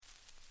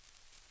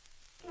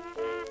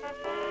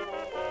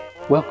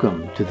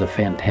Welcome to the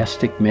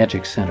Fantastic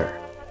Magic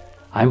Center.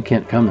 I'm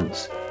Kent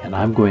Cummins, and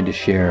I'm going to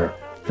share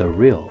the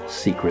real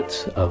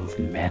secrets of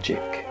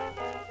magic.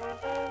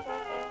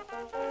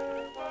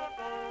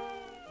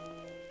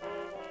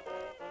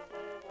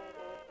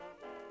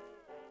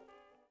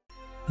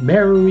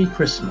 Merry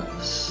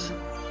Christmas!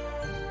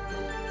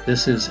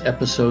 This is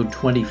episode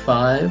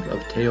 25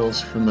 of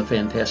Tales from the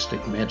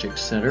Fantastic Magic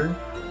Center,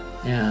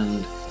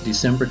 and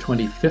December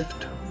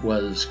 25th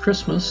was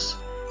Christmas,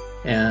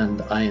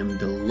 and I am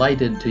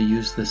delighted to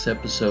use this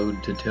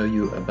episode to tell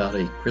you about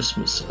a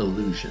Christmas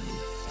illusion,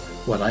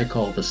 what I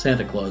call the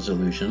Santa Claus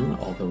illusion,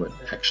 although it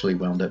actually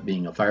wound up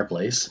being a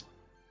fireplace.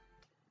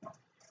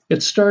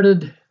 It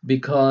started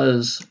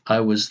because I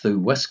was the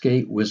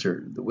Westgate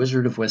Wizard, the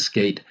Wizard of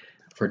Westgate,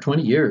 for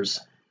 20 years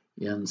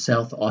in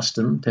South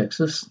Austin,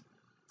 Texas.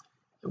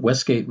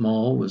 Westgate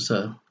Mall was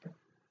a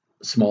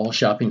small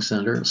shopping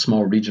center, a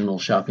small regional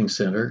shopping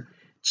center.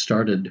 It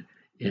started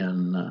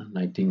in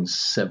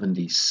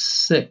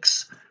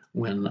 1976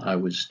 when I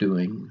was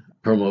doing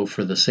promo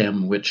for the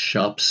Sandwich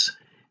shops,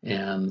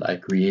 and I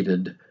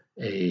created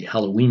a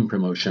Halloween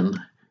promotion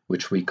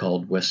which we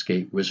called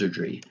Westgate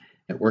Wizardry.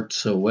 It worked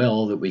so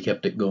well that we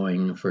kept it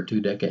going for 2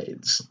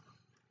 decades.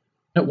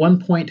 At one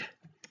point,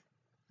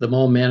 the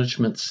mall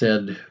management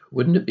said,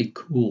 "Wouldn't it be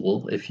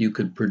cool if you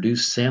could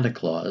produce Santa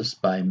Claus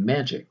by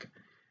magic?"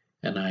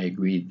 And I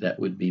agreed that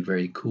would be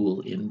very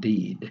cool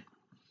indeed.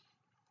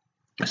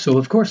 So,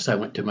 of course, I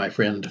went to my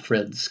friend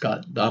Fred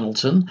Scott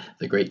Donaldson,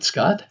 the great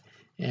Scott,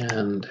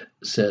 and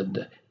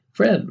said,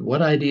 "Fred,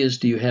 what ideas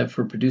do you have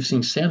for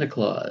producing Santa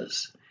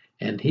Claus?"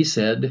 And he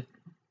said,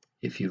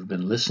 if you've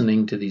been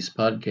listening to these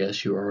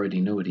podcasts, you already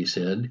know what he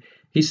said.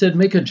 He said,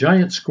 "Make a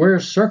giant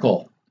square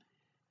circle."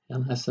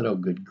 And I said, "Oh,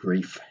 good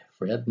grief,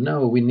 Fred.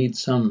 No, we need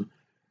some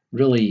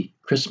really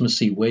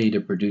Christmassy way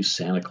to produce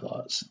Santa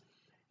Claus."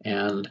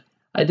 And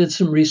I did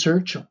some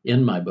research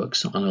in my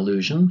books on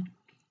illusion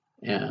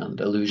and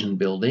illusion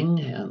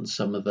building and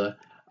some of the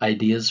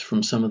ideas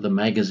from some of the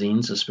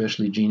magazines,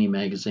 especially Genie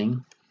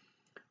magazine.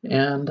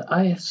 And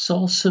I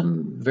saw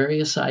some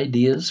various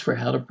ideas for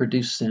how to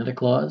produce Santa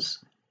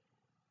Claus.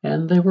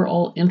 And they were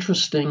all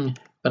interesting,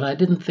 but I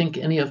didn't think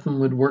any of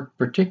them would work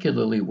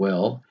particularly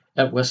well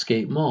at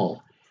Westgate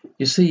Mall.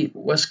 You see,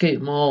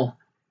 Westgate Mall,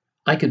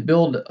 I could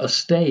build a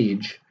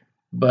stage,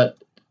 but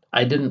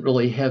I didn't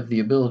really have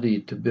the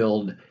ability to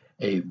build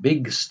a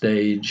big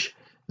stage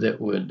that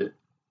would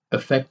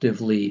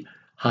effectively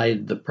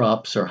hide the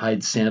props or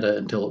hide Santa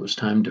until it was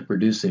time to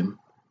produce him.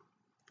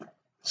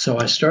 So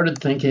I started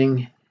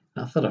thinking,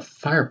 I thought a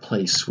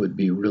fireplace would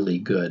be really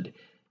good.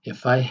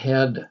 If I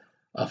had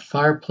a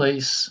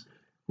fireplace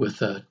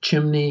with a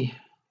chimney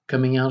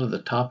coming out of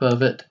the top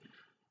of it,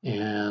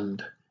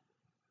 and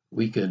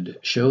we could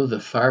show the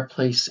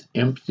fireplace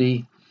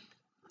empty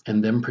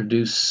and then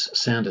produce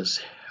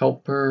Santa's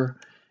helper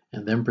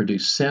and then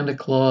produce Santa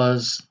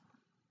Claus.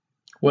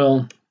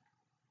 Well,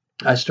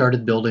 I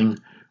started building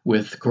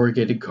with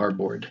corrugated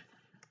cardboard.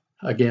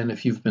 Again,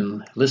 if you've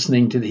been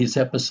listening to these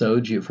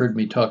episodes, you've heard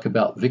me talk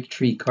about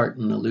Victory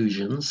Carton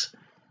Illusions,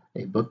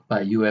 a book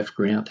by U.F.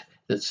 Grant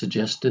that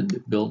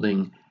suggested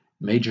building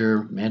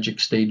major magic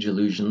stage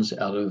illusions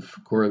out of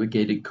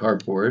corrugated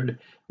cardboard,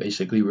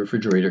 basically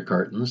refrigerator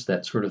cartons,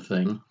 that sort of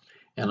thing.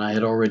 And I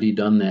had already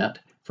done that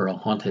for a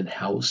haunted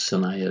house,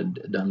 and I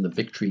had done the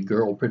Victory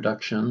Girl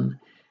production.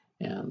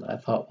 And I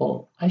thought,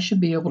 well, I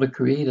should be able to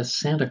create a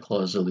Santa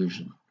Claus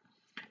illusion.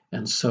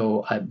 And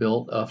so I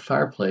built a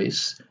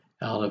fireplace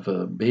out of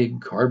a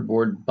big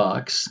cardboard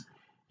box,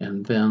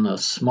 and then a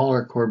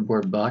smaller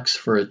cardboard box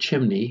for a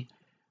chimney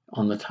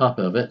on the top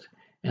of it.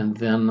 And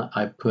then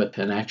I put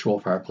an actual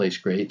fireplace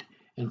grate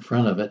in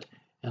front of it.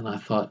 And I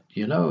thought,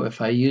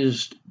 if I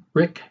used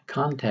brick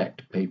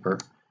contact paper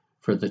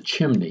for the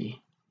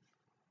chimney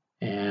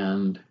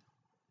and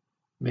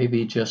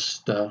maybe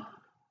just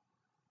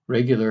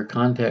regular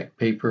contact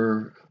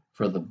paper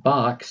for the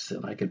box,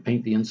 and I could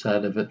paint the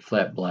inside of it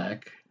flat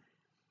black,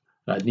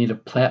 I'd need a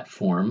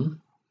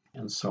platform.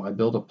 And so I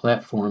built a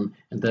platform,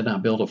 and then I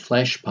built a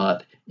flash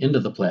pot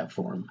into the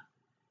platform.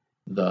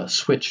 The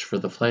switch for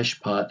the flash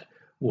pot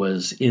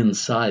was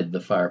inside the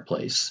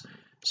fireplace,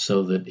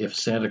 so that if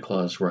Santa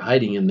Claus were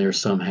hiding in there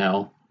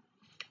somehow,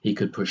 he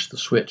could push the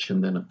switch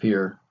and then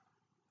appear.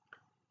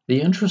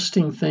 The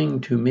interesting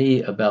thing to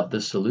me about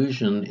this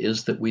illusion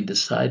is that we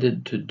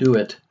decided to do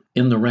it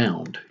in the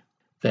round.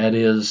 That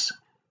is,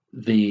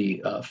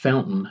 the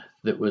fountain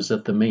that was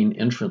at the main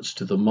entrance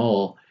to the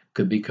mall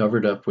could be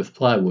covered up with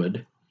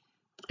plywood,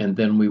 and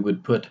then we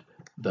would put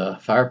the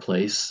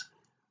fireplace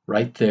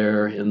right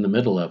there in the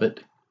middle of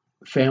it.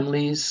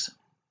 Families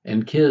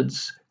and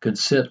kids could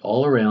sit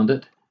all around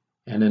it,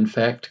 and in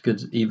fact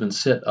could even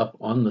sit up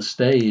on the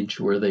stage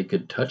where they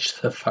could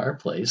touch the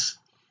fireplace.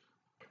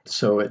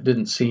 So it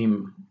didn't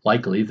seem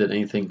likely that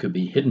anything could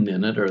be hidden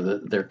in it or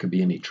that there could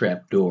be any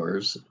trap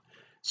doors.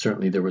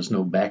 Certainly there was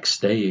no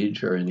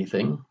backstage or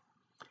anything.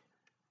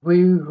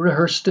 We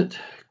rehearsed it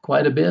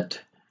quite a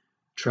bit,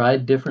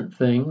 tried different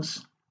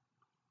things,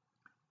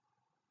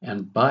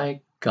 and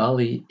by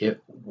golly,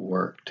 it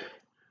worked.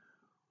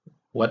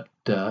 What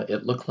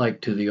it looked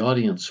like to the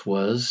audience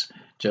was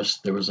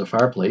just there was a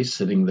fireplace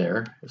sitting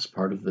there as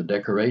part of the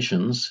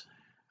decorations.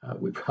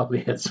 We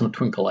probably had some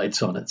twinkle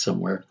lights on it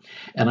somewhere.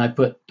 And I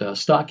put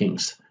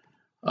stockings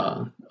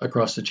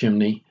across the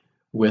chimney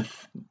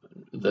with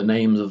the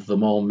names of the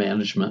mall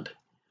management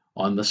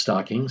on the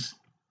stockings.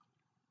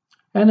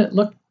 And it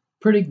looked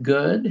pretty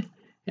good.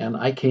 And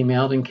I came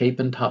out in cape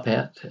and top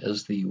hat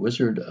as the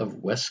Wizard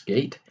of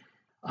Westgate.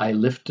 I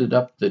lifted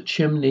up the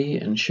chimney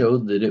and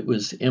showed that it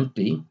was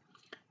empty.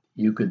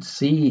 You could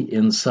see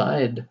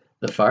inside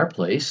the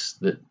fireplace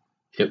that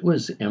it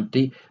was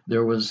empty.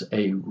 There was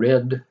a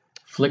red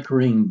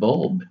flickering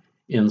bulb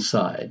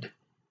inside,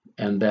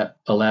 and that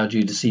allowed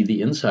you to see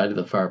the inside of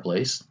the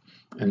fireplace.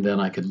 And then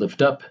I could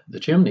lift up the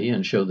chimney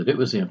and show that it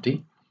was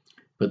empty,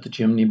 put the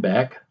chimney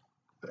back,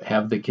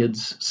 have the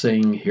kids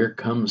sing, "Here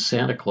Comes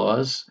Santa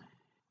Claus."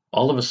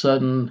 All of a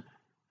sudden,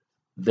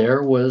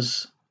 there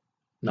was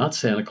not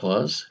Santa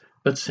Claus,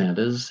 but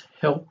Santa's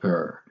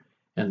helper.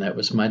 And that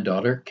was my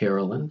daughter,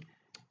 Carolyn.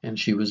 And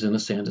she was in a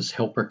Santa's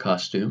helper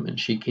costume. And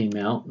she came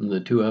out, and the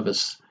two of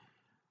us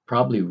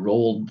probably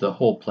rolled the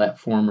whole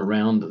platform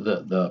around.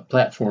 The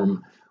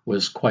platform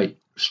was quite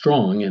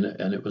strong, and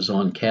it was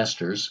on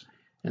casters.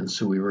 And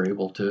so we were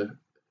able to,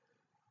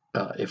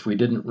 if we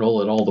didn't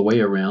roll it all the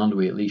way around,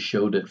 we at least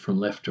showed it from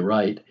left to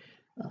right,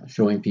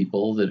 showing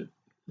people that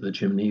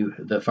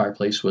the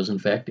fireplace was in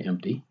fact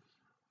empty.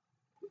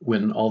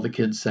 When all the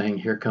kids sang,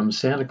 "Here Comes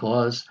Santa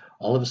Claus,"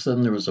 all of a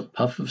sudden there was a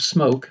puff of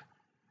smoke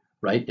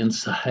right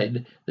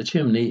inside the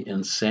chimney,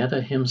 and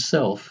Santa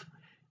himself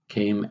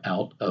came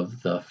out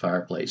of the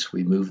fireplace.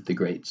 We moved the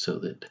grate so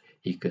that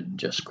he could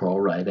just crawl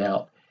right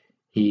out.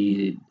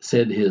 He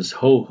said his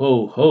ho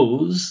ho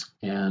ho's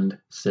and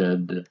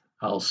said,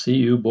 "I'll see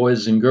you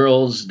boys and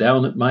girls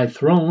down at my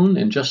throne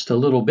in just a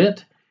little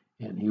bit."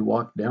 And he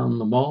walked down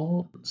the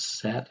mall and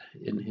sat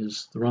in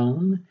his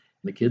throne.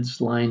 The kids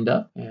lined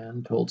up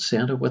and told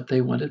Santa what they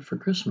wanted for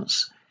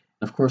Christmas.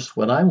 Of course,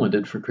 what I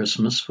wanted for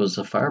Christmas was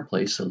a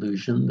fireplace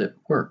illusion that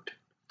worked.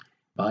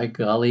 By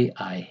golly,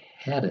 I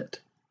had it.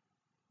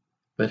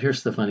 But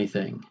here's the funny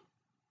thing.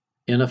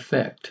 In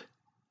effect,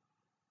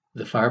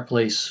 the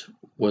fireplace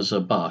was a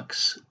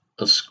box,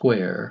 a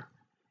square,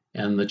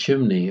 and the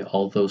chimney,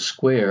 although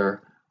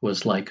square,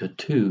 was like a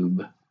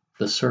tube,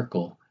 the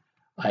circle.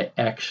 I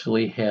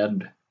actually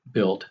had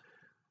built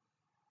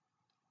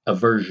a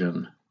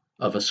version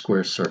of a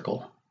square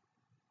circle.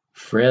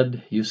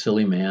 Fred, you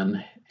silly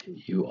man,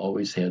 you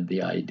always had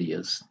the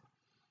ideas.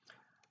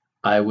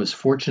 I was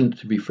fortunate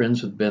to be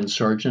friends with Ben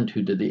Sargent,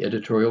 who did the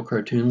editorial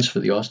cartoons for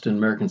the Austin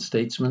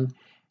American-Statesman,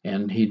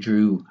 and he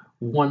drew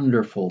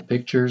wonderful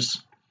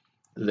pictures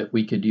that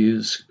we could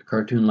use,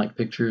 cartoon-like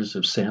pictures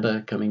of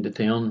Santa coming to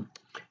town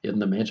in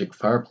the magic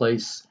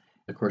fireplace.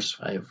 Of course,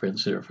 I have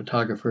friends that are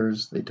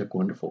photographers. They took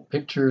wonderful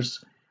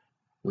pictures.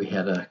 We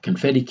had a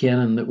confetti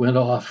cannon that went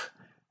off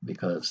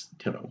because,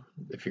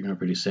 if you're going to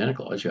produce Santa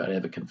Claus, you ought to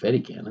have a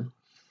confetti cannon.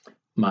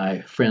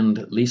 My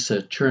friend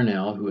Lisa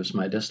Chernow, who was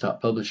my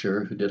desktop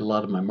publisher, who did a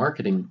lot of my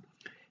marketing,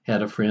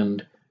 had a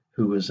friend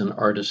who was an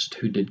artist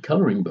who did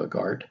coloring book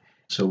art.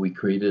 So we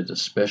created a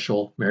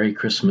special Merry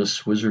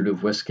Christmas Wizard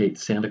of Westgate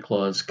Santa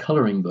Claus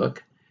coloring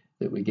book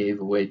that we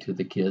gave away to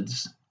the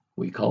kids.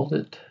 We called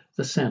it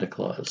the Santa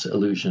Claus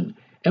Illusion.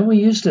 And we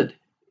used it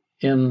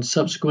in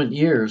subsequent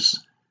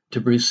years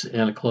to produce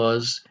Santa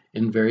Claus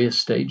in various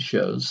stage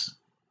shows.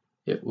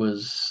 It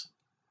was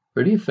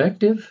pretty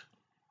effective,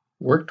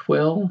 worked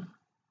well.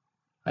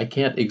 I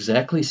can't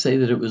exactly say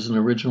that it was an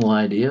original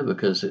idea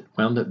because it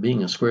wound up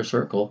being a square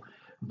circle,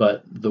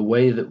 but the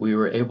way that we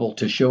were able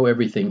to show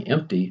everything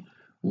empty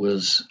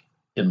was,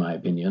 in my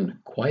opinion,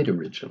 quite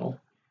original.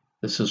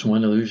 This is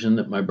one illusion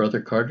that my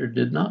brother Carter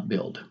did not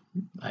build.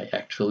 I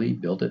actually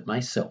built it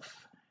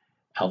myself,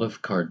 out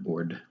of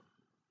cardboard.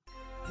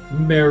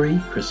 Merry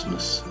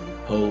Christmas.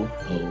 Ho,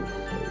 ho,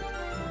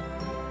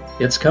 ho.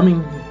 It's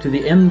coming to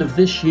the end of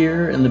this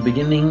year and the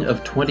beginning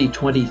of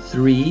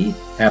 2023.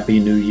 Happy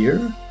New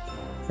Year.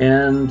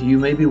 And you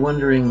may be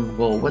wondering,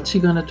 well, what's he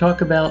going to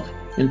talk about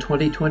in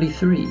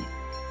 2023?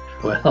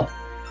 Well,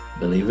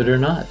 believe it or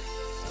not,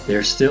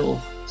 there's still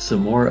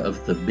some more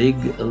of the big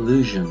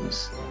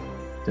illusions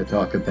to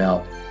talk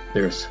about.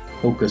 There's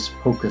Hocus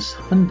Pocus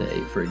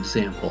Hyundai, for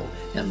example,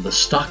 and the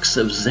Stocks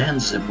of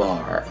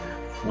Zanzibar,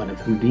 one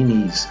of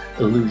Houdini's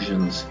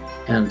illusions.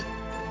 And,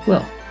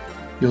 well,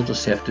 you'll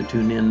just have to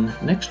tune in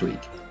next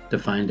week to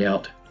find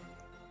out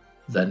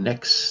the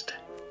next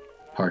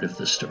part of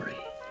the story.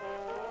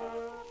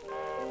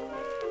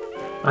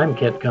 I'm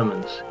Kent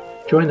Cummins.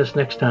 Join us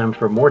next time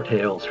for more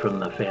tales from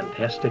the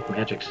Fantastic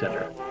Magic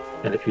Center.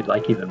 And if you'd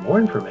like even more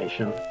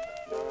information,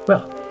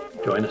 well,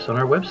 join us on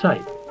our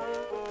website,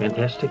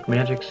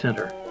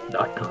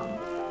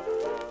 fantasticmagiccenter.com.